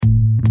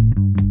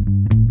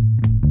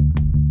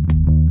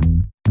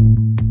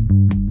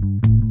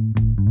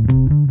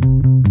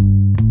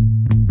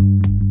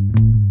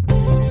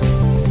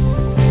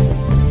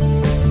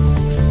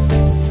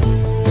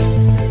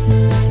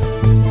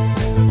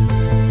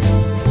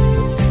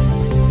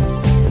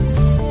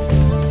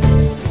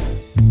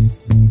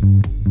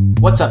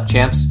What's up,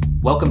 champs?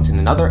 Welcome to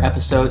another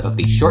episode of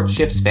the Short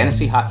Shifts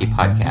Fantasy Hockey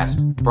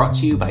Podcast, brought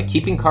to you by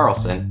Keeping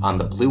Karlsson on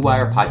the Blue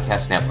Wire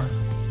Podcast Network.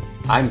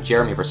 I'm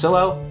Jeremy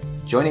Versillo.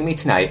 Joining me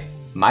tonight,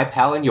 my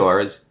pal and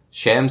yours,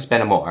 Shams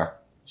Benamor.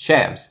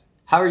 Shams,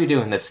 how are you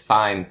doing this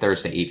fine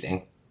Thursday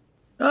evening?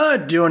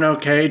 Doing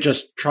okay.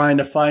 Just trying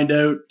to find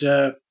out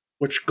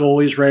which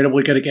goalie's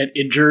randomly going to get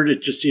injured.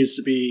 It just seems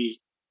to be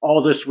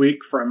all this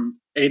week, from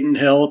Aiden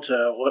Hill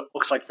to what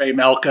looks like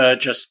Vejmelka,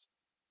 just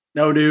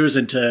no news,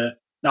 and to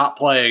not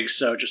playing.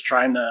 So just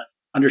trying to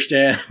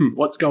understand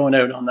what's going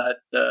out on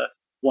that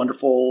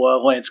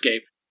wonderful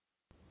landscape.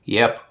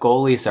 Yep,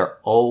 goalies are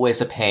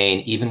always a pain,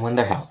 even when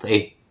they're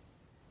healthy.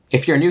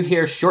 If you're new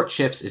here, Short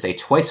Shifts is a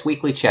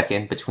twice-weekly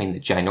check-in between the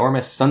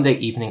ginormous Sunday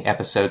evening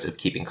episodes of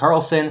Keeping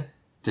Karlsson,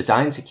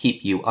 designed to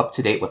keep you up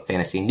to date with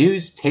fantasy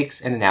news, takes,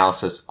 and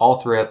analysis all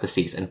throughout the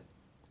season.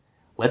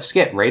 Let's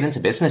get right into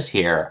business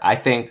here. I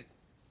think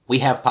we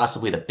have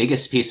possibly the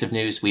biggest piece of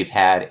news we've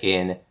had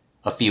in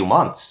a few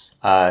months.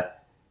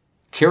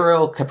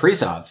 Kirill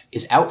Kaprizov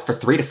is out for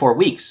 3 to 4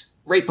 weeks,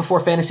 right before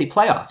fantasy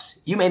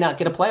playoffs. You may not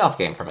get a playoff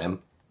game from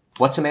him.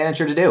 What's a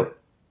manager to do?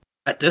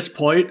 At this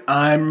point,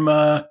 I'm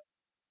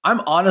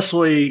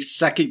honestly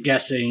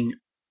second-guessing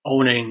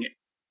owning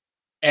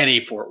any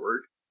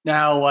forward.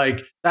 Now,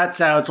 that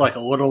sounds like a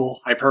little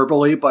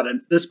hyperbole, but at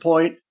this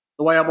point,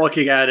 the way I'm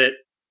looking at it,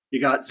 you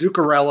got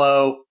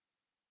Zuccarello,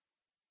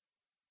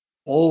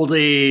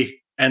 Boldy,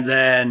 and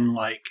then,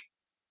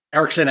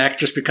 Eriksson Ek,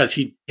 just because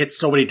he hits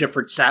so many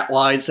different stat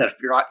lines that if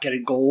you're not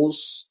getting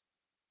goals,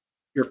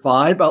 you're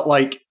fine. But,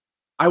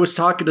 I was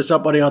talking to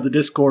somebody on the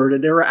Discord,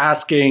 and they were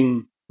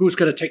asking who's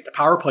going to take the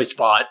power play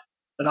spot.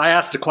 And I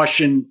asked the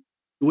question,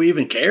 do we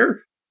even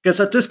care? Because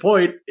at this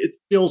point, it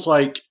feels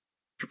like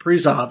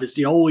Kaprizov is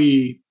the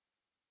only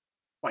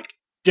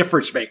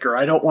difference maker.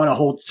 I don't want to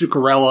hold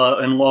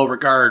Zuccarello in low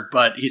regard,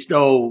 but he's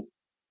no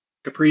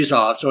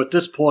Kaprizov. So at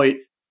this point,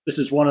 this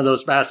is one of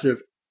those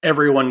massive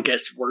everyone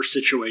gets worse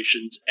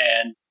situations.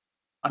 And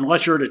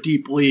unless you're in a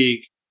deep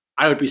league,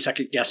 I would be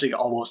second guessing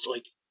almost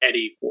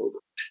any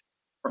forward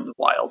from the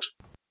Wild.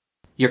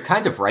 You're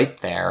kind of right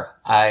there.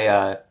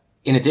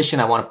 In addition,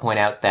 I want to point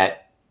out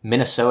that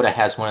Minnesota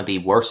has one of the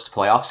worst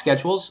playoff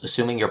schedules,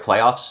 assuming your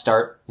playoffs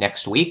start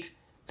next week.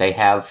 They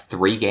have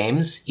 3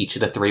 games each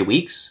of the 3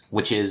 weeks,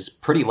 which is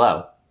pretty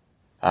low.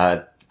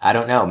 I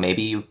don't know.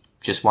 Maybe you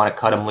just want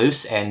to cut them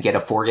loose and get a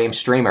 4-game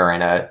streamer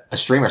and a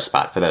streamer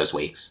spot for those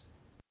weeks.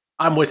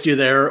 I'm with you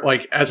there.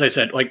 As I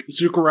said,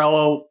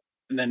 Zuccarello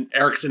and then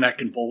Eriksson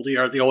Ek and Boldy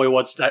are the only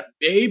ones that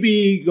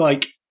maybe, you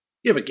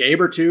have a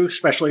game or two,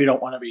 especially you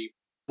don't want to be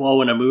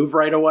blowing a move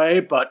right away,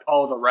 but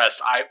all the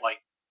rest,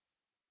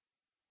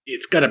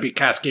 it's going to be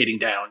cascading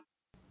down.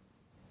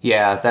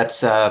 Yeah,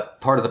 that's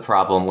part of the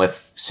problem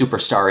with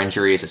superstar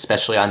injuries,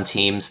 especially on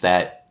teams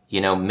that,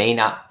 may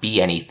not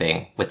be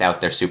anything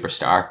without their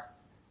superstar.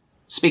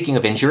 Speaking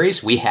of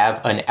injuries, we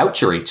have an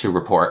ouchery to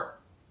report.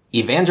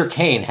 Evander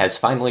Kane has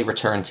finally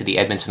returned to the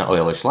Edmonton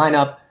Oilers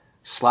lineup,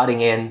 slotting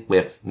in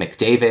with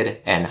McDavid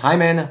and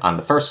Hyman on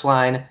the first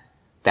line.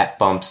 That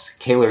bumps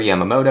Kailer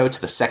Yamamoto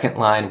to the second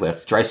line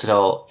with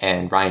Draisaitl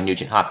and Ryan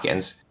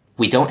Nugent-Hopkins.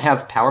 We don't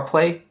have power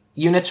play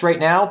units right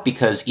now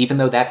because even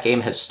though that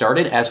game has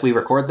started as we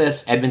record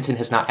this, Edmonton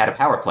has not had a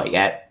power play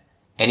yet.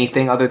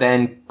 Anything other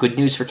than good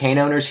news for Kane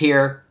owners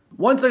here?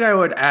 One thing I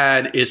would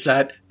add is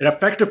that it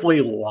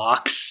effectively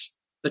locks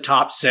the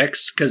top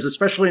 6, because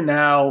especially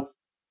now,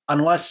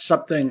 unless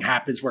something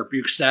happens where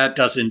Bukestad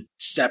doesn't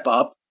step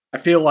up, I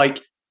feel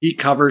like he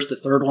covers the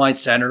third line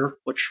center,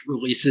 which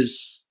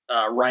releases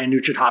Ryan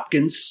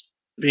Nugent-Hopkins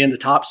to be in the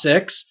top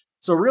 6.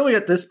 So really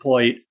at this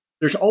point,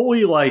 there's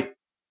only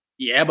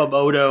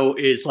Yamamoto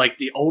is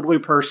the only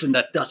person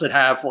that doesn't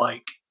have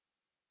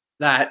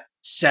that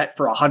set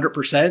for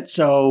 100%.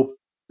 So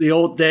the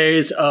old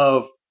days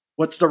of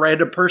what's the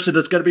random person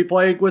that's going to be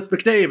playing with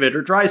McDavid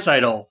or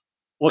Draisaitl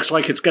looks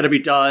like it's going to be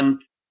done.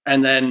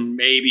 And then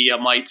maybe I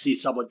might see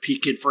someone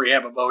peeking for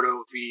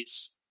Yamamoto if he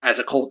has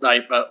a cold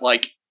night, but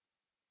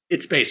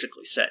it's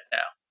basically set now.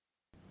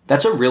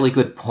 That's a really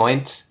good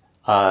point.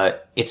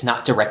 It's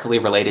not directly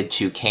related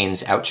to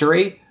Kane's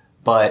ouchery,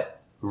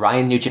 but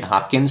Ryan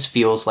Nugent-Hopkins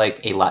feels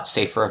like a lot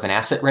safer of an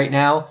asset right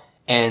now,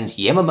 and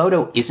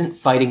Yamamoto isn't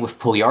fighting with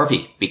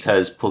Puljujarvi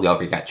because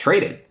Puljujarvi got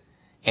traded.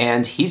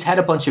 And he's had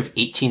a bunch of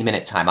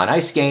 18-minute time on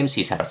ice games.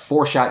 He's had a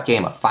 4-shot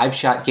game, a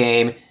 5-shot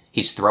game.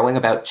 He's throwing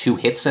about 2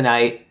 hits a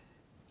night.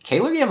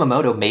 Kailer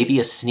Yamamoto may be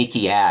a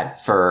sneaky ad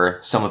for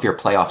some of your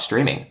playoff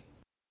streaming.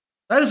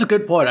 That is a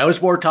good point. I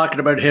was more talking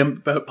about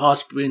him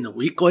possibly in the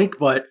weak link,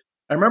 but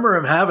I remember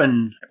him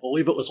having, I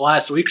believe it was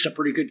last week, some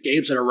pretty good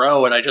games in a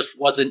row, and I just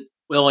wasn't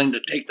willing to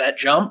take that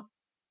jump.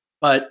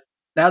 But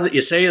now that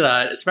you say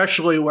that,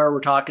 especially where we're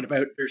talking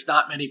about there's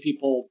not many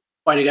people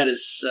fighting at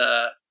his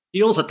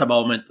heels at the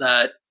moment,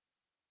 that,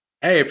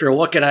 hey, if you're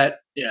looking at,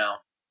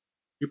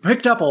 you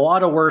picked up a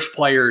lot of worse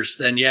players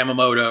than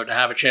Yamamoto to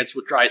have a chance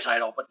with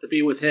Draisaitl, but to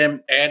be with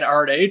him and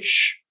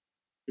RNH,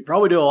 you'd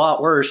probably do a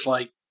lot worse.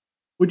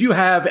 Would you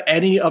have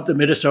any of the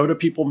Minnesota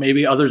people,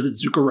 maybe other than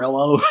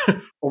Zuccarello,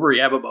 over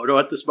Yamamoto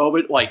at this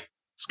moment?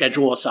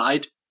 schedule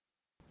aside?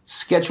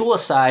 Schedule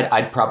aside,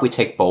 I'd probably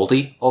take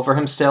Boldy over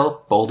him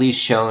still. Boldy's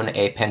shown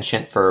a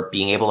penchant for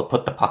being able to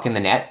put the puck in the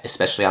net,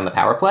 especially on the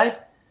power play.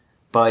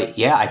 But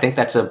yeah, I think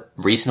that's a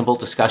reasonable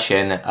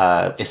discussion,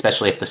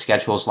 especially if the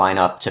schedules line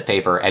up to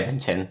favor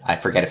Edmonton. I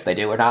forget if they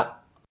do or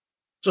not.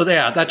 So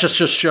yeah, that just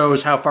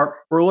shows how far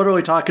we're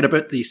literally talking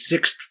about the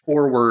sixth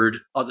forward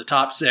of the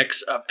top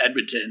six of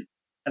Edmonton.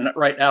 And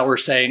right now we're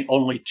saying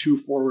only two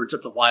forwards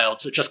of the Wild.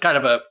 So just kind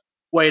of a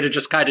way to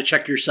just kind of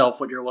check yourself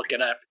when you're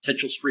looking at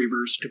potential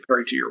streamers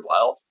compared to your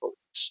Wild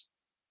forwards.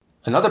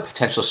 Another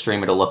potential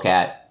streamer to look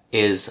at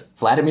is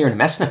Vladimir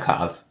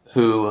Mesnikov,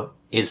 who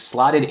is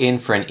slotted in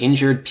for an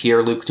injured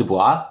Pierre-Luc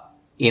Dubois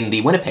in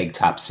the Winnipeg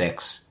top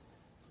six.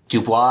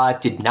 Dubois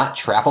did not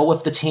travel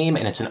with the team,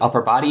 and it's an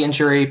upper body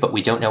injury, but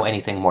we don't know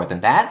anything more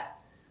than that.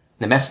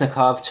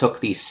 Nemesnikov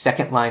took the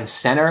second-line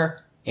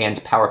center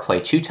and power play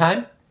 2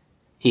 time.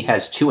 He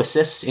has 2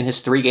 assists in his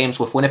 3 games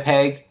with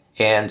Winnipeg,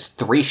 and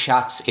 3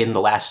 shots in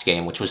the last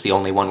game, which was the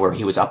only one where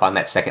he was up on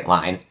that second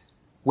line.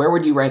 Where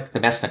would you rank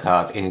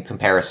Nemesnikov in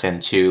comparison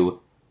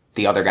to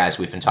the other guys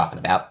we've been talking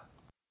about?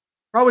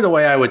 Probably the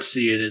way I would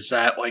see it is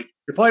that, like,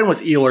 you're playing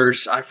with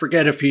Ehlers. I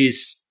forget if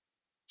he's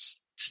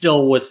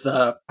still with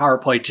power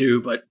play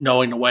 2, but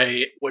knowing the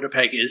way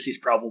Winnipeg is, he's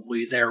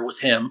probably there with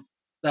him.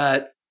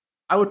 That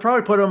I would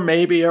probably put him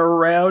maybe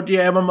around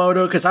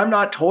Yamamoto, because I'm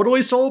not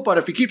totally sold, but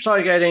if he keeps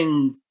on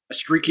getting a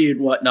streaky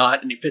and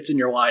whatnot, and he fits in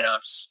your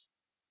lineups,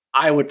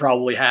 I would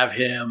probably have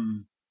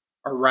him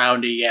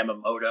around a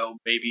Yamamoto,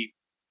 maybe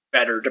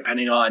better,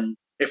 depending on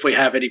if we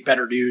have any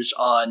better news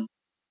on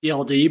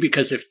ELD,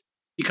 because if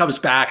he comes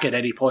back at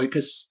any point,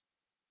 because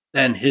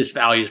then his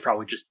value is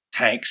probably just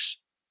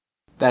tanks.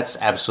 That's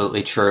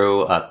absolutely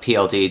true.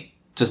 PLD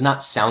does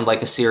not sound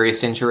like a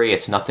serious injury.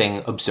 It's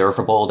nothing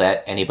observable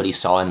that anybody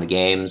saw in the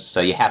games.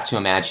 So you have to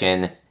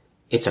imagine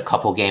it's a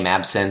couple game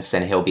absence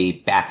and he'll be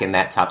back in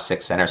that top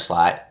 6 center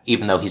slot,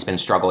 even though he's been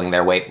struggling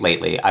there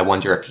lately. I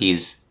wonder if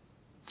he's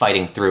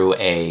fighting through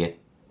a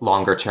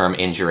longer term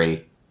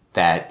injury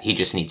that he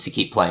just needs to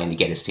keep playing to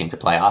get his team to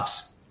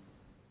playoffs.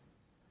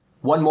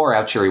 One more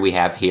outjury we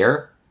have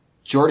here.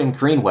 Jordan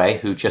Greenway,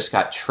 who just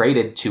got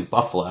traded to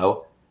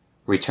Buffalo,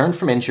 returned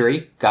from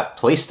injury, got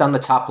placed on the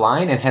top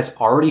line, and has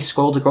already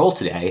scored a goal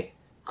today.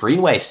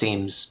 Greenway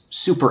seems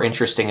super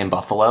interesting in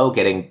Buffalo,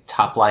 getting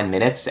top line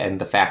minutes, and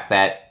the fact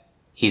that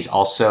he's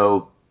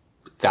also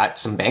got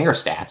some banger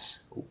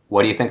stats.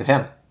 What do you think of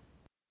him?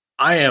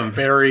 I am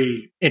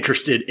very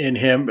interested in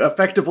him.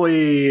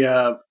 Effectively,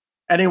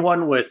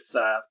 anyone with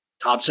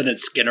Thompson and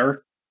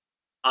Skinner,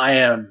 I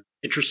am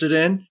interested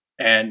in,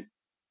 and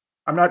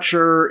I'm not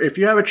sure if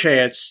you have a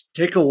chance,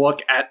 take a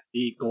look at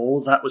the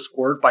goal that was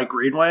scored by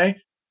Greenway.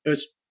 It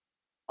was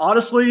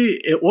honestly,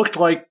 it looked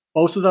like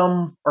both of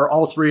them or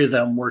all 3 of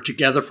them were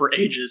together for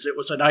ages. It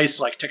was a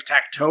nice like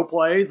tic-tac-toe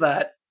play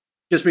that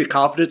gives me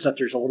confidence that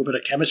there's a little bit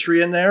of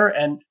chemistry in there.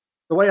 And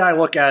the way I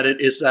look at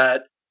it is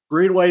that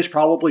Greenway's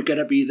probably going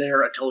to be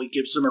there until he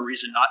gives them a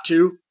reason not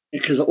to,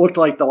 because it looked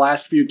like the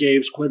last few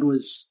games Quinn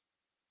was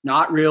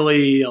not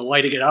really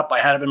lighting it up. I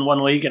had him in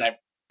one league, and I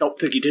don't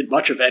think he did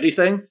much of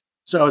anything.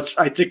 So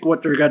I think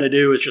what they're going to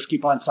do is just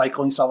keep on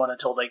cycling someone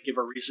until they give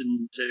a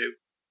reason to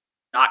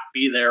not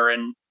be there.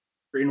 And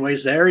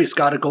Greenway's there. He's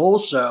got a goal,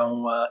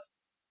 so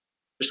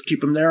just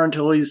keep him there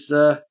until he's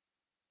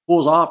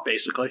pulls off,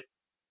 basically.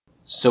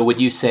 So would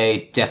you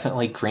say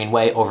definitely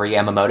Greenway over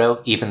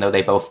Yamamoto, even though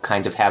they both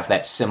kind of have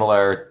that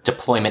similar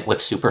deployment with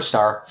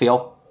superstar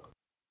feel?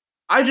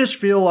 I just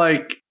feel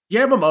like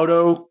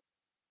Yamamoto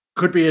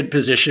could be in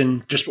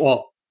position,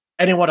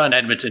 anyone on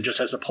Edmonton just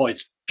has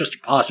just a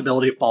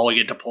possibility of falling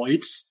into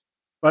points.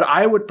 But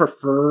I would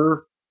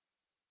prefer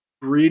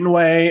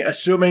Greenway,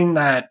 assuming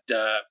that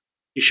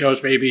he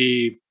shows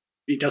maybe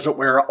he doesn't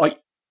wear,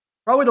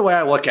 probably the way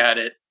I look at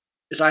it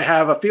is I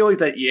have a feeling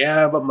that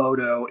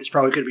Yamamoto is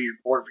probably going to be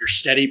more of your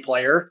steady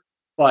player.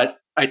 But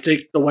I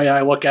think the way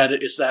I look at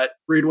it is that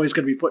Greenway's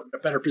going to be put in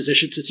a better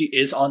position since he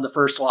is on the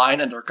first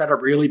line, and they're going to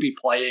really be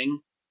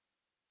playing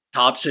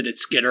Thompson and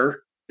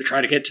Skinner to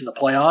try to get to the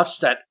playoffs.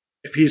 That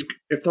if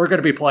they're going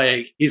to be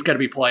playing, he's going to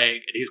be playing,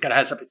 and he's going to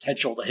have some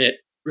potential to hit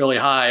really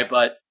high.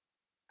 But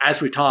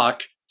as we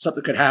talk,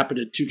 something could happen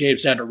in 2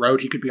 games down the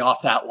road. He could be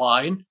off that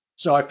line.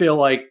 So I feel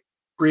like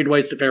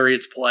Greenway's the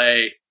variance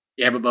play.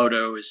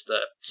 Yamamoto is the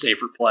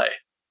safer play.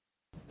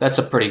 That's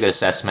a pretty good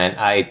assessment.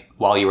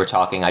 While you were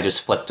talking, I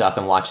just flipped up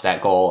and watched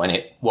that goal, and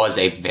it was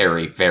a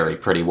very, very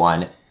pretty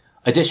one.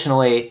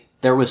 Additionally,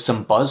 there was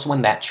some buzz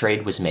when that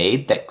trade was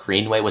made that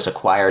Greenway was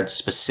acquired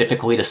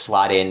specifically to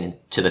slot in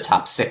to the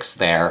top 6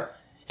 there.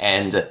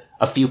 And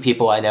a few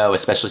people I know,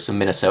 especially some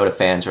Minnesota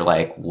fans, are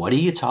like, what are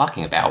you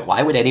talking about?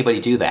 Why would anybody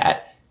do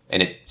that?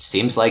 And it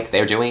seems like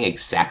they're doing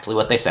exactly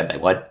what they said they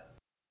would.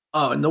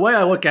 Oh, and the way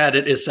I look at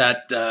it is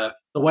that the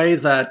way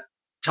that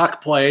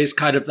Tuck plays,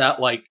 kind of that,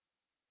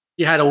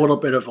 he had a little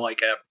bit of a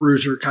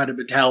bruiser kind of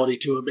mentality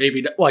to him,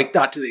 maybe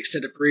not to the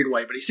extent of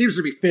Greenway, but he seems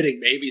to be fitting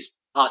maybe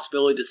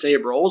possibility to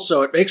save roles.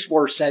 So it makes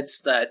more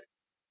sense that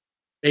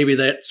maybe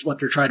that's what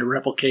they're trying to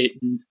replicate.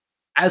 And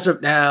as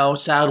of now,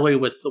 sadly,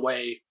 with the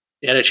way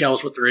the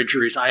NHLs with their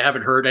injuries. I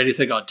haven't heard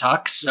anything on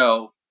Tuck,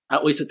 so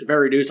at least at the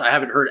very news, I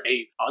haven't heard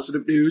any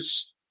positive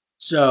news.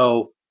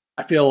 So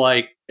I feel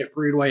like if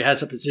Greenway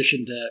has a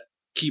position to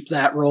keep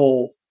that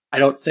role, I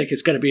don't think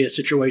it's going to be a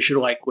situation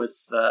like with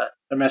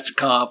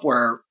Domestikov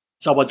where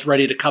someone's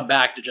ready to come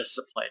back to just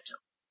supplant him.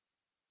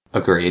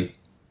 Agreed.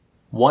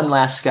 One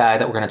last guy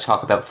that we're going to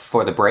talk about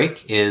before the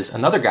break is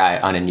another guy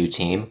on a new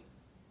team.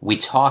 We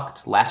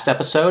talked last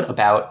episode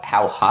about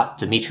how hot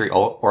Dmitry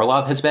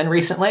Orlov has been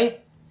recently,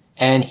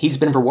 and he's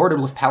been rewarded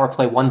with power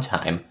play one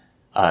time.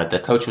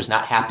 The coach was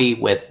not happy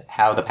with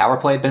how the power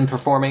play had been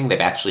performing.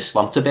 They've actually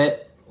slumped a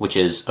bit, which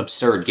is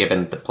absurd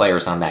given the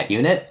players on that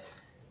unit.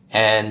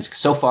 And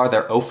so far,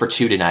 they're 0 for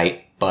 2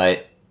 tonight,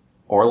 but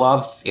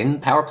Orlov in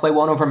power play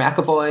 1 over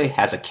McAvoy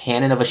has a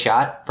cannon of a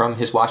shot from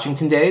his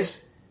Washington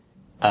days.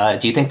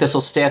 Do you think this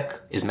will stick?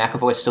 Is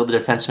McAvoy still the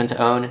defenseman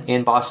to own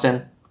in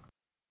Boston?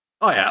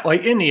 Oh, yeah.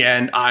 Like, in the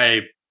end,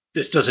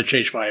 this doesn't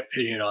change my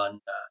opinion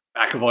on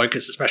McAvoy,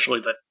 because especially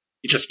that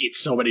he just eats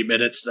so many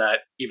minutes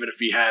that even if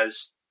he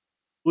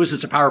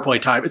loses a power play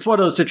time, it's one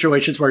of those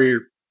situations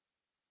where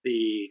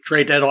the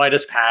trade deadline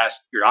has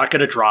passed, you're not going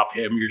to drop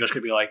him, you're just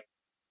going to be like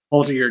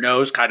holding your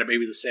nose, kind of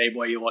maybe the same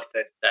way you looked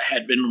at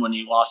Hedman when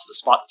he lost the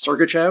spot to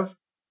Sergachev.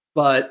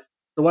 But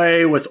the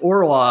way with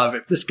Orlov,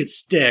 if this could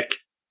stick,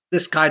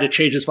 this kind of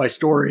changes my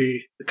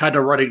story. The kind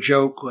of running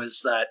joke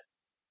was that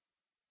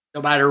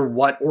no matter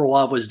what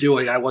Orlov was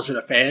doing, I wasn't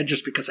a fan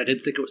just because I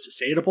didn't think it was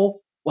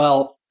sustainable.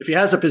 Well, if he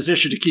has a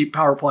position to keep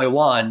power play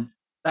 1,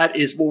 that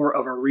is more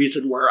of a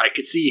reason where I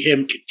could see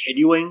him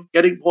continuing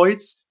getting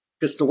points.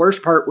 Because the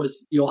worst part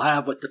you'll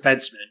have with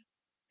defensemen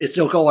is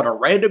they'll go on a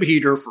random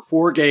heater for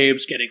 4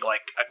 games, getting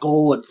like a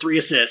goal and 3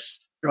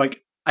 assists. You're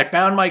like, I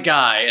found my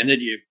guy, and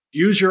then you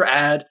use your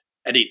ad,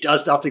 and he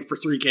does nothing for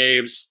 3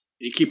 games,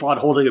 and you keep on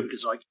holding him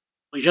because like,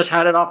 we just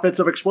had an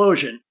offensive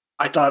explosion.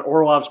 I thought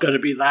Orlov's going to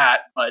be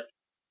that, but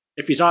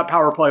if he's on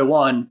power play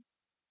 1,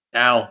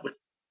 now with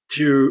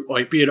 2,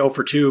 like being 0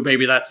 for 2,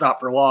 maybe that's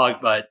not for long,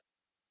 but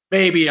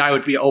maybe I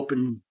would be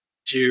open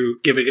to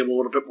giving him a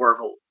little bit more of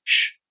a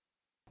leash.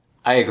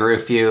 I agree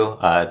with you.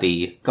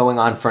 The going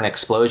on for an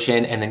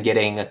explosion and then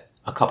getting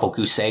a couple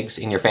goose eggs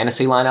in your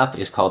fantasy lineup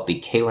is called the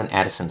Kalen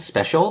Addison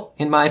special,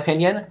 in my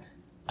opinion.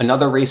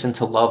 Another reason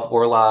to love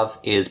Orlov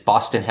is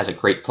Boston has a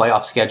great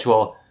playoff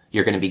schedule.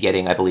 You're going to be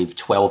getting, I believe,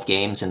 12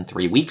 games in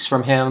 3 weeks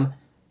from him,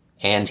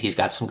 and he's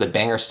got some good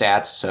banger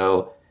stats,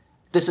 so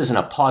this isn't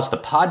a pause the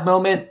pod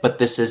moment, but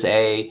this is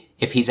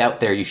if he's out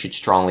there, you should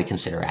strongly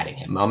consider adding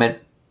him moment.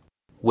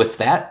 With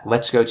that,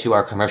 let's go to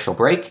our commercial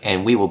break,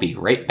 and we will be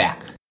right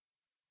back.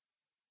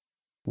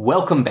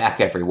 Welcome back,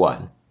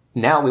 everyone.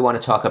 Now we want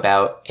to talk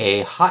about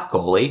a hot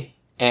goalie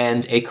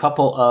and a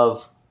couple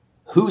of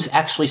who's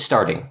actually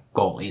starting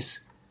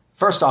goalies.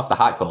 First off, the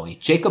hot goalie,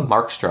 Jacob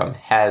Markstrom,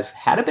 has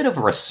had a bit of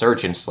a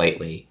resurgence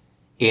lately.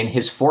 In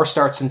his 4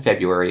 starts in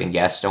February, and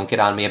yes, don't get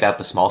on me about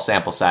the small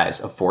sample size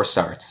of 4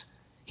 starts,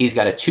 he's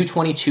got a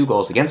 .222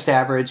 goals against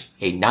average,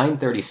 a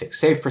 .936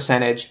 save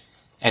percentage,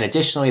 and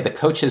additionally, the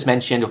coach has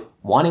mentioned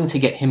wanting to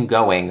get him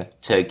going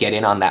to get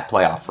in on that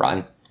playoff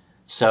run.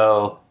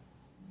 So,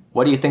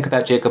 what do you think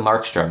about Jacob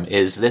Markstrom?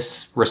 Is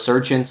this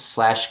resurgence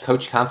 /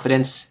 coach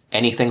confidence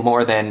anything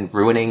more than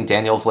ruining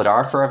Daniel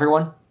Vladar for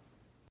everyone?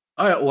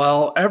 All right,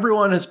 well,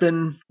 everyone has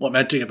been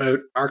lamenting about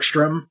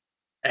Markstrom,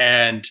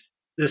 and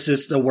this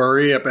is the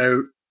worry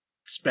about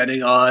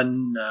spending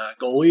on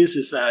goalies,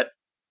 is that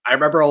I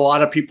remember a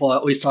lot of people,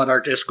 at least on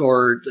our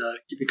Discord,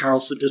 Keeping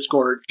Karlsson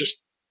Discord,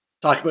 just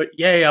talking about,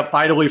 yay, I'm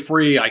finally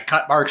free, I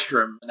cut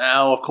Markstrom.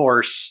 Now, of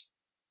course,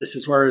 this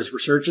is where his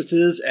resurgence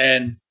is,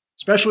 and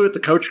especially with the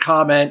coach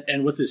comment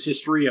and with his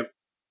history of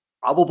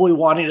probably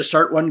wanting to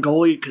start one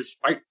goalie, because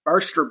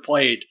Markstrom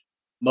played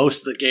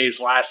most of the games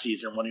last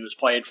season when he was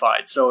playing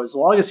fine. So as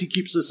long as he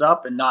keeps this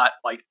up and not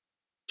like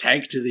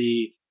tank to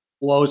the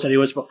lows that he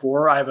was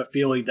before, I have a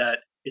feeling that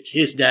it's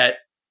his net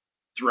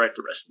throughout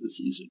the rest of the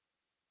season.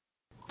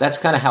 That's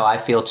kind of how I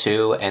feel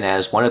too, and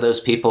as one of those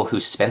people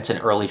who spent an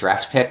early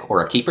draft pick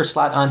or a keeper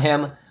slot on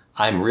him,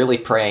 I'm really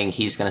praying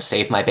he's going to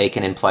save my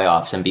bacon in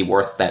playoffs and be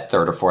worth that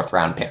 3rd or 4th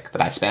round pick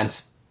that I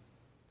spent.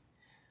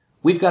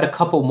 We've got a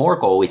couple more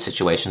goalie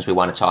situations we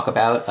want to talk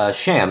about.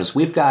 Shams,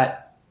 we've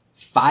got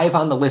 5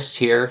 on the list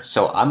here,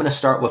 so I'm going to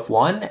start with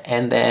 1,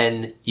 and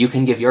then you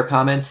can give your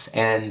comments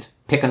and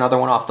pick another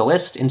one off the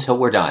list until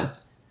we're done.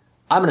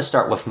 I'm going to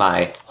start with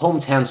my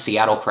hometown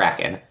Seattle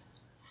Kraken.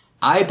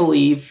 I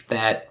believe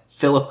that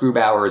Philip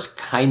Grubauer is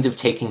kind of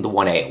taking the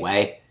 1A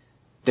away.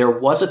 There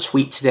was a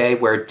tweet today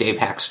where Dave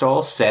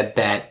Hackstall said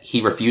that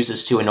he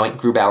refuses to anoint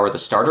Grubauer the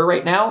starter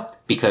right now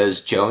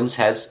because Jones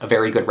has a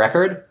very good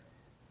record.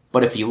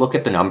 But if you look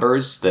at the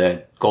numbers,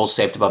 the goals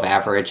saved above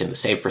average and the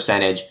save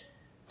percentage,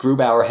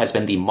 Grubauer has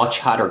been the much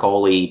hotter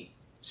goalie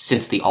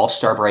since the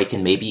All-Star break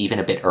and maybe even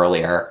a bit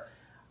earlier.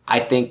 I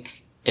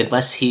think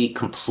unless he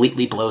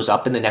completely blows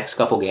up in the next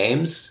couple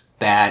games,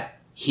 that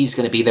he's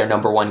going to be their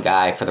number 1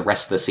 guy for the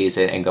rest of the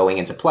season, and going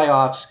into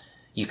playoffs,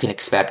 you can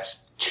expect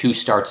 2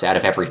 starts out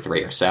of every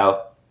 3 or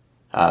so.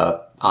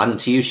 On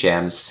to you,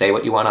 Shams. Say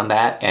what you want on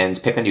that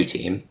and pick a new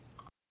team.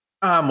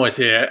 I'm with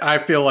you. I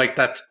feel like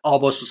that's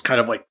almost was kind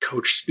of like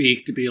coach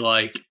speak to be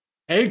like,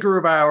 hey,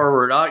 Grubauer,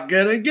 we're not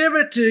going to give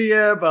it to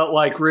you. But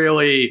like,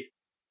 really,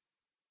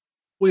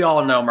 we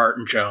all know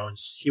Martin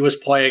Jones. He was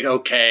playing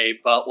okay,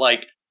 but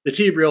like, the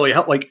team really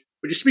helped. Like,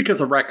 when you speak of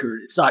the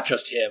record, it's not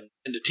just him,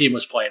 and the team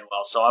was playing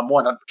well. So I'm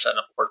 100% on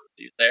board with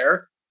you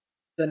there.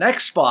 The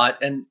next spot,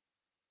 and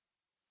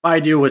my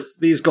deal with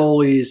these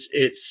goalies,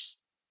 it's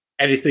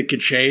anything can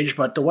change,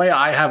 but the way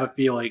I have a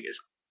feeling is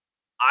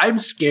I'm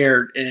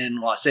scared in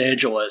Los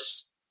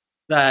Angeles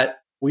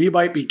that we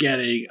might be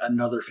getting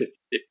another 50-50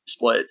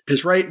 split.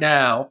 Because right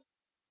now,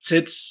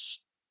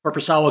 since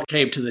Korpisalo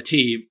came to the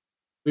team,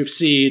 we've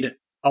seen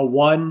a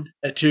 1,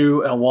 a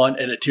 2, and a 1,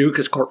 and a 2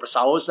 because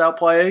Korpisalo is now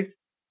playing.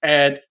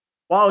 And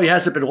while he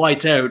hasn't been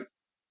lights out,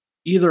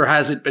 either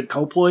hasn't been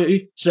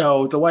Copley.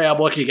 So the way I'm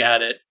looking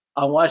at it,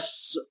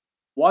 unless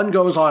one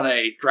goes on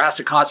a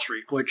drastic hot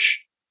streak,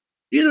 which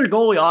either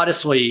goalie,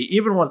 honestly,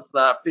 even with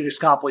Phoenix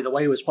Copley, the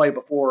way he was playing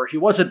before, he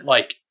wasn't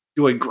like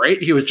doing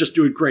great. He was just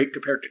doing great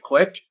compared to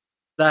Quick.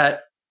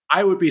 That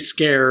I would be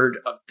scared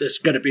of this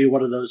going to be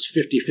one of those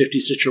 50-50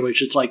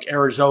 situations like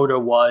Arizona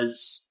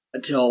was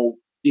until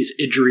these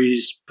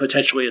injuries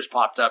potentially has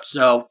popped up.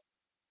 So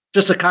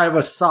just a kind of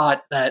a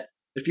thought that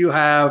if you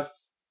have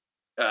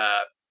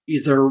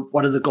either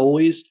one of the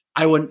goalies,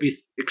 I wouldn't be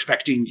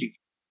expecting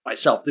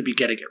myself to be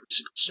getting every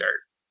single start.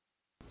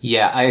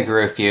 Yeah, I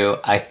agree with you.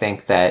 I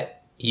think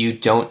that you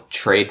don't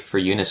trade for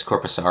Joonas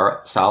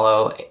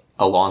Korpisalo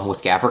along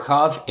with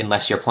Gavrikov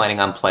unless you're planning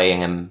on playing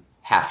him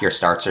half your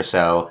starts or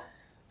so.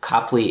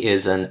 Copley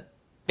is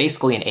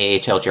basically an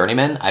AHL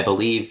journeyman. I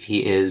believe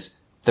he is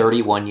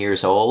 31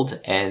 years old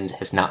and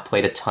has not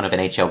played a ton of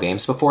NHL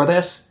games before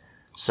this.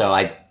 So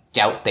I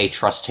doubt they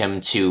trust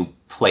him to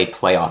play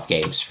playoff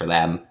games for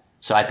them.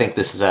 So I think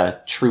this is a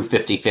true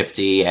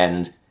 50-50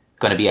 and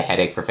going to be a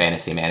headache for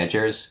fantasy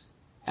managers.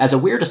 As a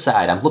weird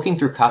aside, I'm looking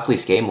through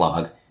Copley's game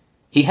log.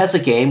 He has a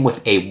game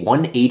with a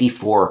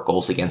 184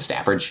 goals against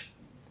average.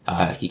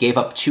 He gave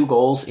up 2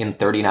 goals in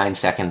 39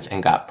 seconds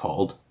and got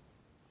pulled.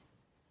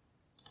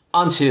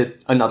 On to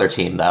another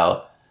team,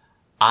 though.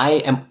 I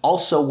am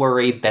also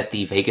worried that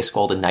the Vegas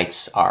Golden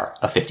Knights are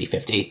a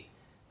 50-50.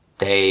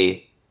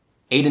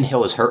 Adin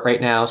Hill is hurt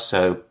right now,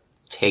 so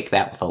take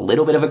that with a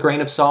little bit of a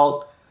grain of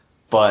salt,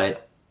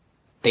 but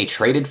they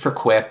traded for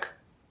Quick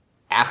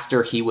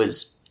after he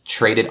was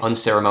traded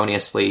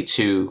unceremoniously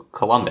to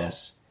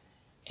Columbus,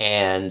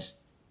 and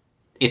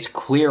it's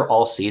clear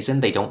all season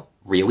they don't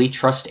really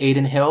trust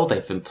Adin Hill.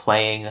 They've been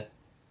playing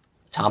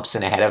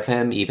Thompson ahead of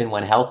him even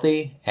when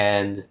healthy,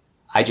 and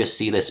I just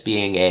see this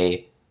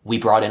being we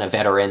brought in a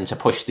veteran to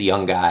push the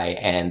young guy,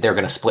 and they're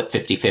going to split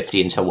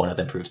 50-50 until one of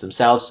them proves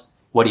themselves.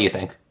 What do you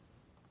think?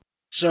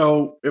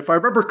 So, if I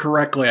remember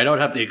correctly, I don't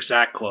have the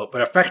exact quote, but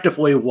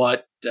effectively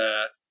what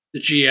the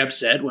GM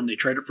said when they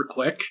traded for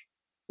Quick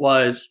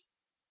was,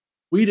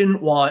 we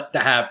didn't want to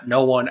have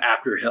no one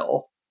after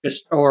Hill,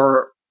 because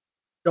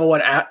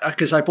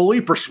I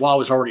believe Brossoit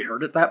was already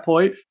hurt at that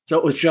point, so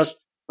it was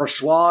just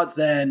Brossoit,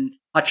 then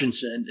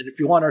Hutchinson. And if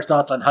you want our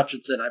thoughts on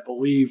Hutchinson, I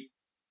believe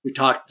we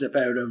talked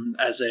about him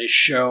as a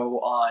show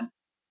on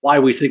why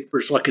we think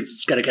Bruce Lickens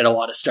is going to get a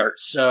lot of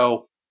starts.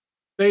 So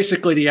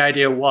basically the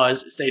idea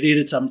was they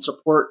needed some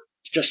support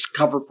to just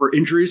cover for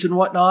injuries and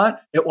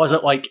whatnot. It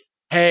wasn't like,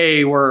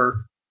 hey,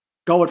 we're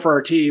going for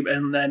our team.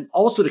 And then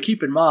also to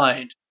keep in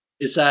mind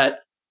is that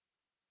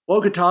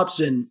Logan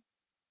Thompson,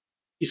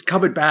 he's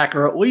coming back,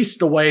 or at least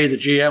the way the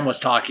GM was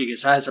talking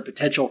is has a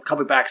potential of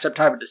coming back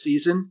sometime in the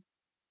season.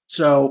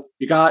 So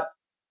you got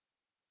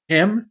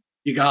him,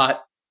 you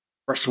got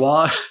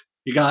Brossoit,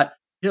 you got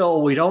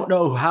Hill. We don't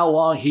know how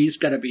long he's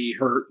going to be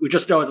hurt. We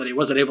just know that he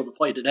wasn't able to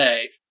play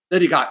today.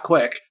 Then he got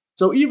Quick.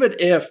 So even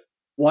if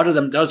one of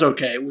them does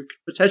okay, we could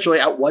potentially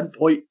at one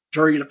point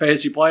during the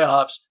fantasy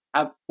playoffs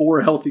have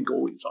 4 healthy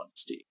goalies on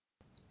this team.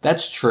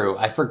 That's true.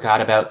 I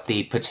forgot about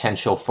the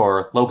potential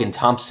for Logan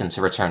Thompson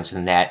to return to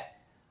the net.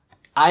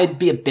 I'd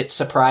be a bit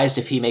surprised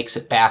if he makes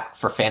it back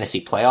for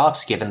fantasy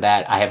playoffs, given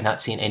that I have not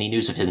seen any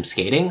news of him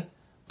skating,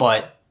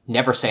 but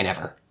never say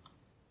never.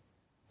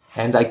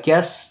 And I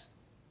guess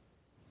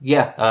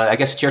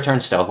it's your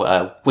turn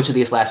still. Which of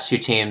these last 2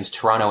 teams,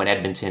 Toronto and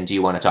Edmonton, do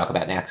you want to talk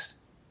about next?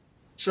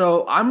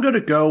 So I'm going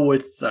to go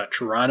with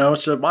Toronto.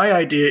 So my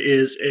idea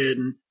is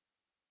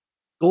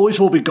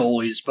goalies will be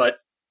goalies, but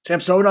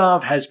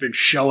Samsonov has been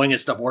showing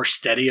as the more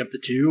steady of the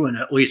two, and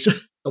at least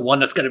the one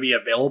that's going to be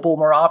available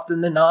more often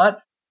than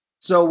not.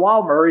 So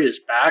while Murray is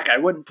back, I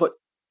wouldn't put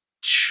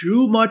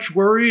too much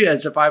worry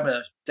as if I'm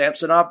a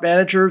Samsonov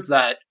manager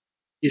that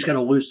he's going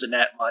to lose the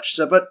net much.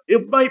 So, but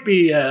it might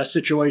be a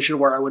situation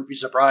where I wouldn't be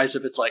surprised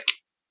if it's like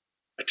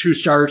a 2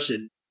 starts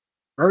and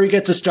Murray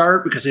gets a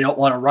start because they don't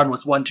want to run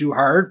with one too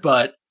hard.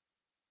 But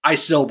I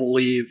still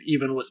believe,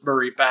 even with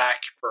Murray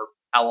back for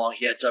how long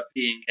he ends up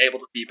being able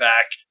to be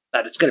back,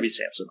 that it's going to be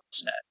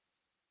Samsonov's net.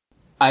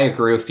 I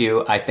agree with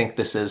you. I think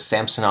this is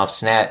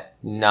Samsonov's net,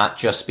 not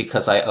just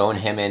because I own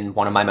him in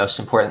one of my most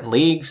important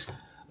leagues,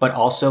 but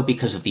also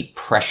because of the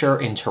pressure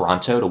in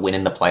Toronto to win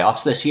in the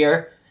playoffs this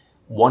year.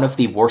 one of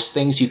the worst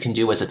things you can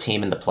do as a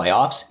team in the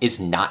playoffs is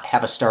not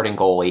have a starting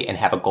goalie and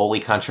have a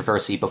goalie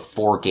controversy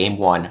before game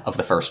 1 of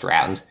the first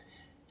round.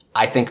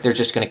 I think they're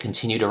just going to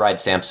continue to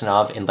ride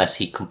Samsonov unless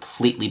he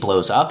completely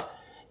blows up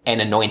and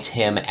anoint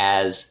him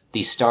as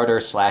the starter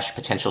 /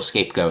 potential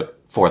scapegoat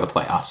for the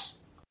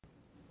playoffs.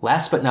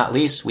 Last but not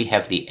least, we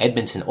have the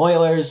Edmonton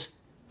Oilers.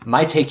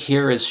 My take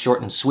here is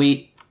short and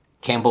sweet.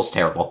 Campbell's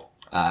terrible.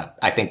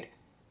 I think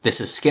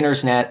this is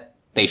Skinner's net.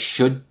 They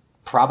should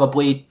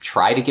probably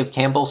try to give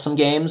Campbell some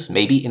games,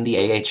 maybe in the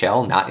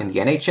AHL, not in the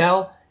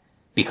NHL,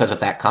 because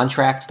of that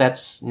contract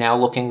that's now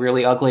looking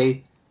really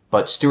ugly.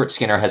 But Stuart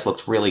Skinner has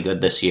looked really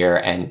good this year,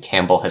 and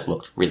Campbell has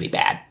looked really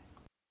bad.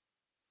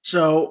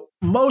 So,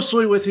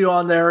 mostly with you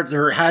on there.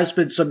 There has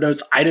been some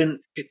notes. I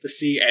didn't get to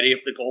see any of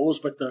the goals,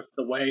 but the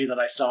way that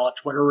I saw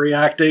Twitter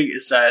reacting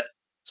is that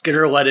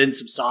Skinner let in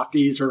some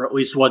softies, or at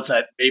least ones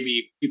that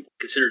maybe people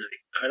considered he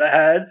could have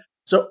had.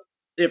 So,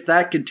 if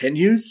that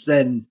continues,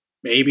 then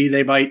maybe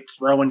they might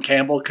throw in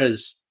Campbell,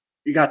 because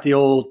you got the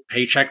old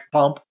paycheck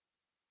pump,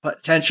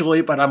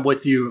 potentially. But I'm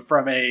with you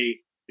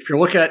if you're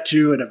looking at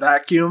two in a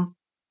vacuum,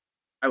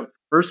 I would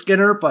prefer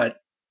Skinner, but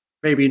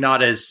maybe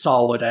not as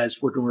solid as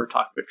when we were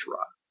talking about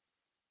Toronto.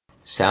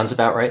 Sounds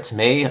about right to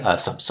me.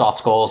 Some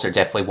soft goals are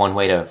definitely one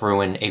way to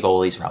ruin a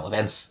goalie's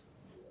relevance.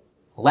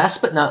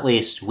 Last but not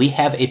least, we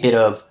have a bit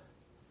of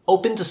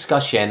open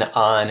discussion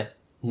on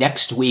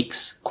next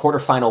week's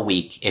quarterfinal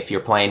week if you're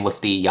playing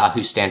with the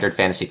Yahoo Standard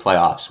Fantasy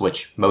Playoffs,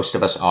 which most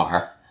of us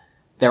are.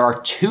 There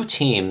are 2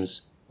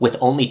 teams with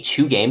only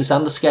 2 games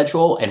on the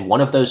schedule, and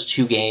one of those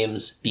 2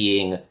 games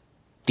being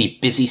the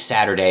busy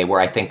Saturday where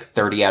I think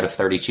 30 out of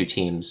 32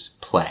 teams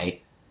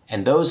play.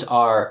 And those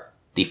are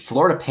the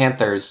Florida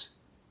Panthers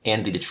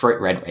and the Detroit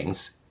Red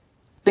Wings.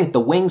 I think the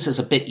Wings is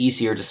a bit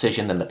easier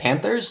decision than the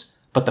Panthers,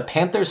 but the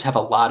Panthers have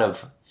a lot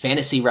of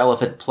fantasy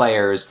relevant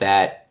players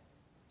that,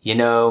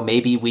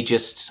 maybe we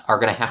just are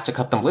going to have to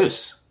cut them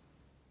loose.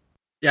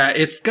 Yeah,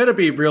 it's going to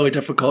be really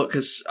difficult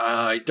because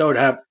I don't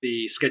have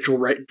the schedule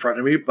right in front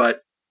of me,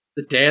 but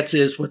the dance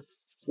is with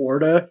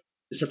Florida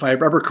is, if I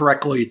remember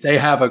correctly, they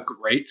have a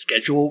great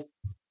schedule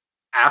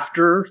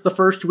after the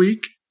first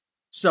week.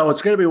 So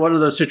it's going to be one of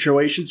those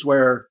situations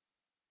where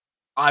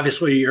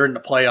obviously you're in the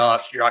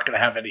playoffs, you're not going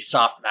to have any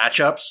soft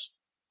matchups,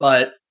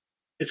 but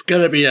it's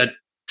going to be a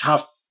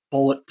tough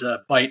bullet to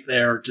bite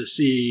there to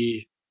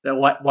see that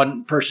let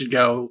one person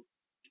go,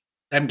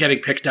 them getting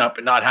picked up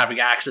and not having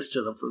access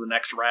to them for the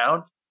next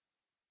round.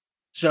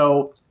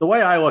 So the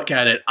way I look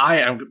at it, I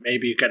am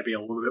maybe going to be a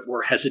little bit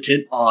more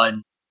hesitant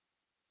on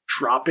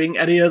dropping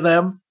any of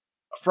them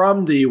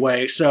from the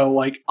way.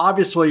 So,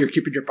 obviously you're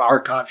keeping your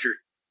Barkov, your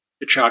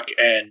Tkachuk,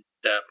 and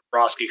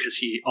Bobrovsky because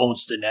he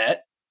owns the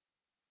net.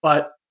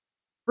 But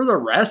for the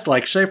rest,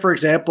 say, for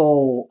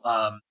example,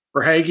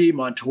 Verhaeghe,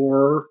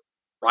 Montour,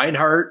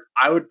 Reinhart,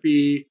 I would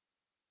be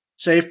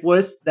safe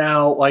with.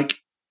 Now,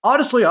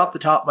 honestly, off the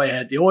top of my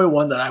head, the only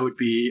one that I would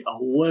be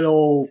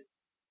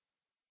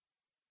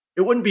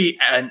it wouldn't be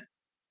a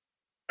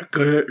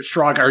good,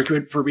 strong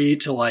argument for me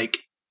to,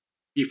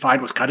 be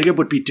fine with cutting him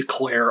would be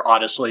Duclair,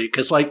 honestly.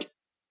 Because,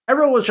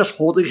 everyone was just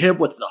holding him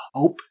with the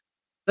hope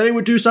that he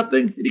would do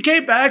something. And he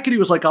came back and he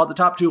was, on the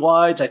top 2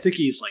 lines. I think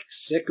he's,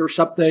 sick or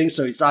something,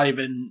 so he's not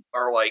even,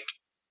 or,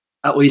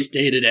 at least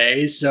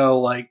day-to-day.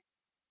 So,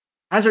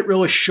 hasn't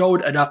really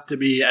showed enough to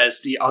me as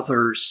the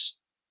others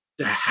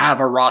to have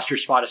a roster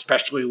spot,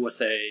 especially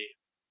with a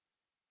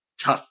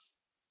tough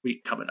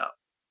week coming up.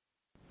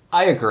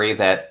 I agree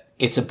that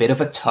it's a bit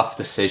of a tough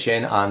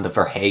decision on the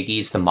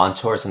Verhaeghes, the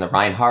Montours, and the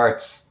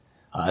Reinharts.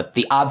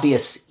 The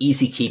obvious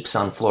easy keeps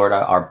on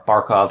Florida are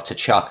Barkov,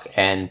 Tkachuk,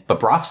 and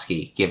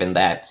Bobrovsky, given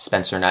that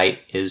Spencer Knight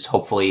is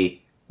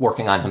hopefully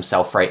working on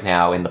himself right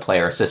now in the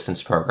player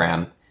assistance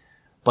program.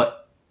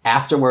 But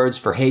afterwards,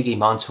 Verhaeghe,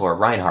 Montour,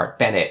 Reinhart,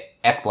 Bennett,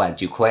 Ekblad,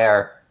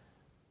 Duclair,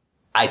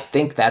 I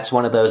think that's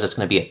one of those that's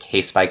going to be a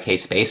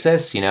case-by-case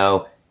basis.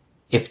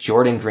 If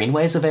Jordan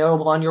Greenway is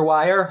available on your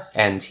wire,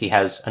 and he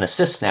has an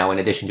assist now in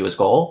addition to his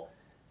goal,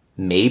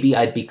 maybe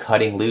I'd be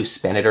cutting loose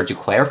Bennett or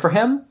Duclair for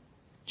him,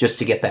 just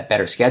to get that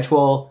better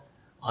schedule.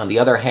 On the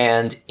other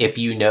hand, if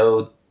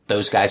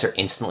those guys are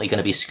instantly going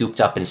to be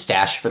scooped up and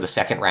stashed for the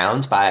second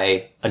round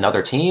by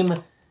another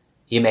team,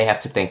 you may have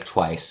to think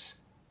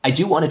twice. I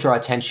do want to draw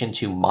attention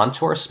to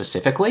Montour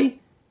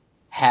specifically,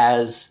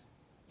 has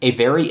a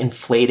very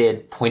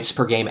inflated points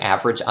per game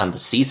average on the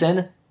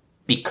season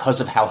because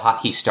of how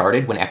hot he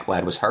started when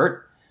Ekblad was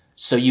hurt.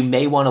 So you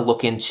may want to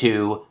look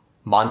into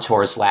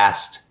Montour's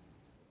last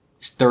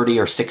 30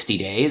 or 60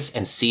 days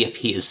and see if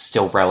he is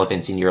still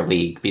relevant in your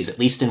league. Because at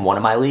least in one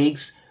of my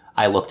leagues,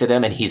 I looked at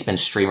him and he's been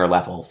streamer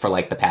level for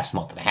the past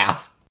month and a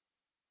half.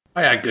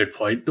 Oh, yeah, good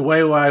point. The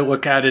way I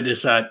look at it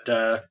is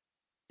that,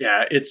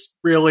 it's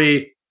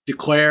really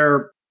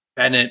Duclair,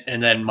 Bennett,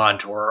 and then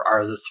Montour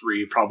are the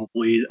 3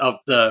 probably of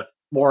the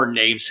more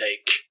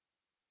namesake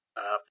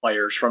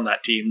players from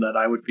that team that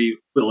I would be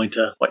willing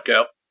to let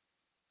go.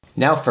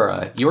 Now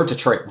for your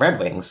Detroit Red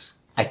Wings,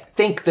 I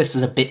think this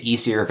is a bit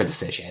easier of a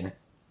decision.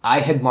 I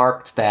had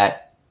marked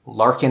that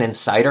Larkin and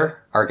Seider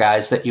are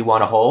guys that you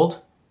want to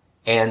hold.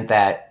 and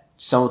that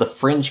some of the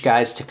fringe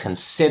guys to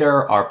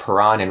consider are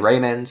Perron and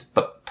Raymond,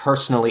 but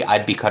personally,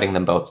 I'd be cutting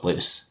them both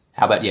loose.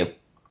 How about you?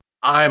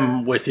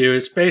 I'm with you.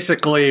 It's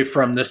basically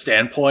from this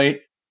standpoint,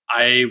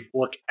 I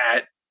look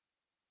at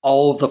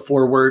all of the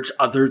forwards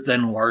other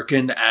than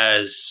Larkin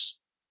as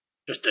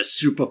just a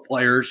soup of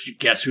players. You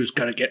guess who's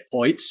going to get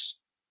points.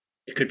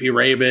 It could be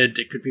Raymond,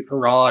 it could be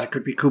Perron, it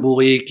could be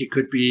Kubalik, it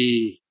could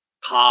be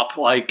Kopp,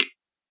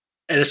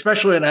 and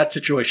especially in that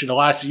situation, the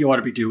last thing you want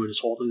to be doing is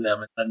holding them,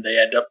 and then they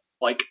end up,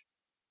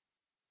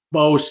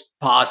 most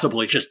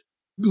possibly just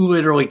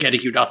literally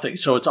getting you nothing.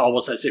 So it's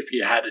almost as if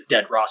you had a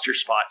dead roster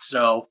spot.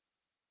 So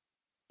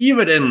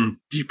even in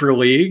deeper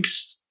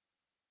leagues,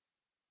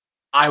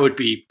 I would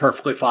be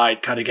perfectly fine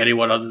cutting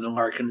anyone other than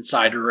Larkin and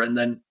Seider, and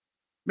then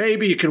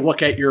maybe you can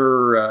look at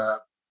your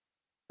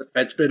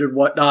defenseman and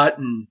whatnot,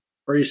 and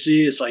where you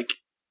see it's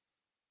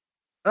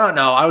oh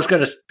no, I was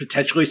going to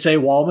potentially say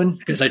Wallman,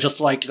 because I just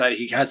like that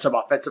he has some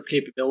offensive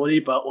capability,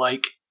 but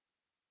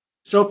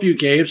so few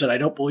games, and I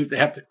don't believe they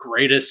have the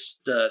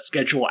greatest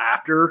schedule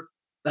after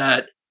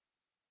that.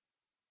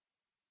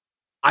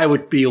 I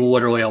would be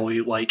literally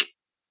only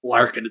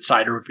Larkin and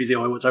Seider would be the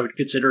only ones I would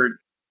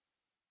consider.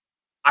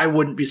 I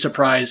wouldn't be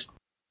surprised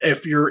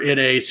if you're in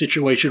a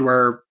situation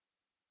where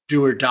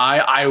do or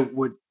die.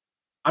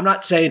 I'm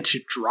not saying to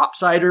drop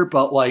Seider,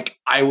 but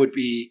I would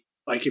be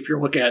if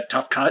you're looking at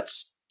tough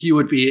cuts, he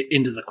would be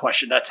into the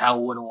question. That's how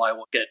little I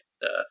look at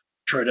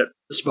Detroit at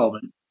this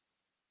moment.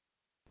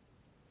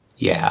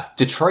 Yeah,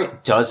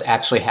 Detroit does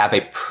actually have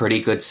a pretty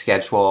good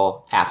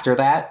schedule after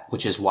that,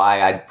 which is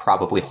why I'd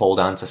probably hold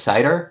on to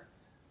Seider.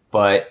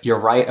 But you're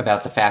right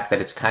about the fact that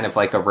it's kind of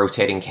like a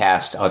rotating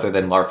cast other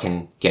than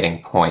Larkin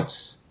getting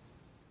points.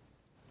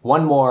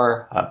 One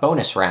more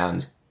bonus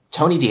round.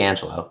 Tony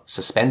DeAngelo,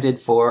 suspended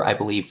for, I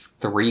believe,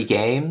 3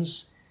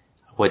 games,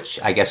 which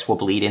I guess will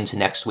bleed into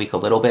next week a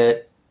little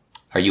bit.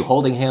 Are you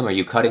holding him? Are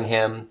you cutting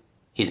him?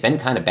 He's been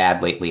kind of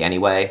bad lately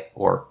anyway,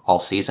 or all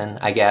season,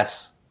 I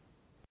guess.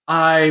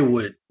 I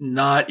would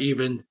not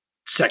even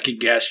second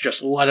guess,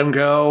 just let him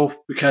go,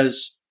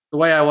 because the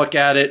way I look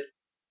at it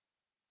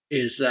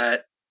is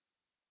that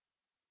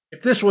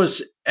if this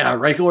was a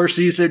regular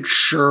season,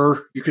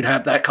 sure, you could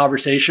have that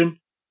conversation,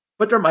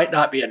 but there might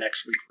not be a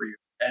next week for you.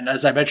 And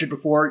as I mentioned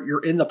before,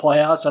 you're in the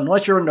playoffs,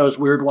 unless you're in those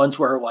weird ones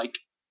where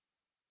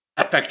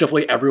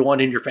effectively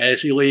everyone in your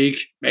fantasy league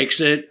makes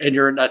it, and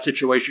you're in that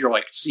situation,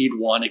 you're seed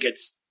 1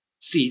 against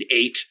seed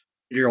 8,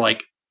 and you're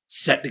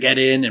set to get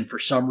in, and for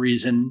some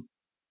reason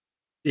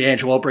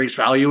DeAngelo brings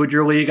value in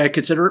your league, I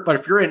consider it. But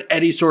if you're in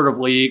any sort of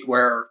league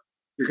where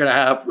you're going to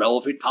have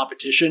relevant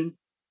competition,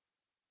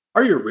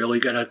 are you really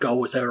going to go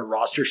without a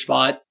roster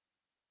spot?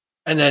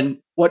 And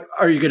then what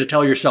are you going to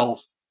tell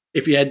yourself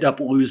if you end up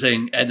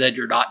losing and then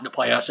you're not in the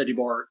playoffs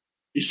anymore?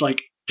 It's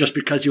just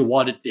because you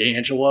wanted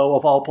DeAngelo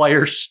of all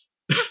players.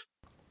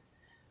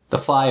 The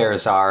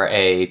Flyers are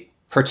a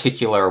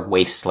particular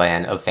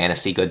wasteland of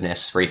fantasy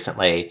goodness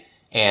recently,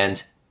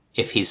 and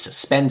if he's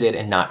suspended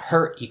and not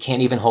hurt, you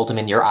can't even hold him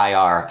in your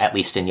IR, at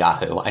least in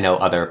Yahoo. I know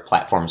other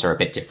platforms are a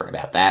bit different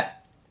about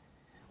that.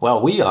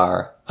 Well, we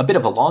are a bit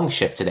of a long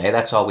shift today.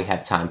 That's all we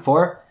have time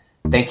for.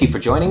 Thank you for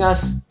joining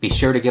us. Be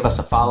sure to give us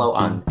a follow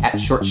on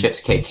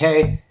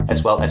 @ShortShiftsKK,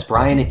 as well as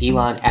Brian and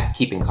Elon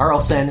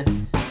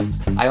 @KeepingCarlson.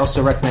 I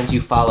also recommend you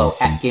follow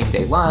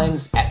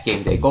 @GameDayLines,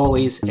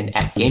 @GameDayGoalies, and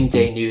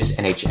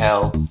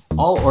 @GameDayNewsNHL,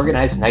 all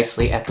organized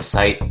nicely at the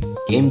site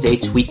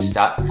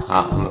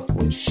GameDayTweets.com,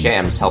 which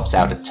Shams helps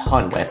out a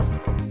ton with.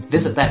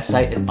 Visit that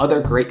site and other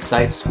great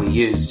sites we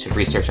use to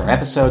research our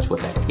episodes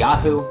with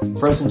Yahoo,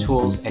 Frozen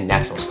Tools, and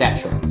Natural Stat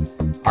Trick.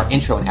 Our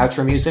intro and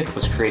outro music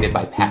was created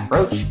by Pat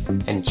Roach,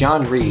 and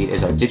John Reed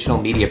is our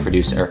digital media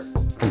producer.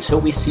 Until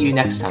we see you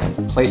next time,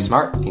 play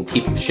smart and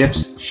keep your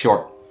shifts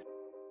short.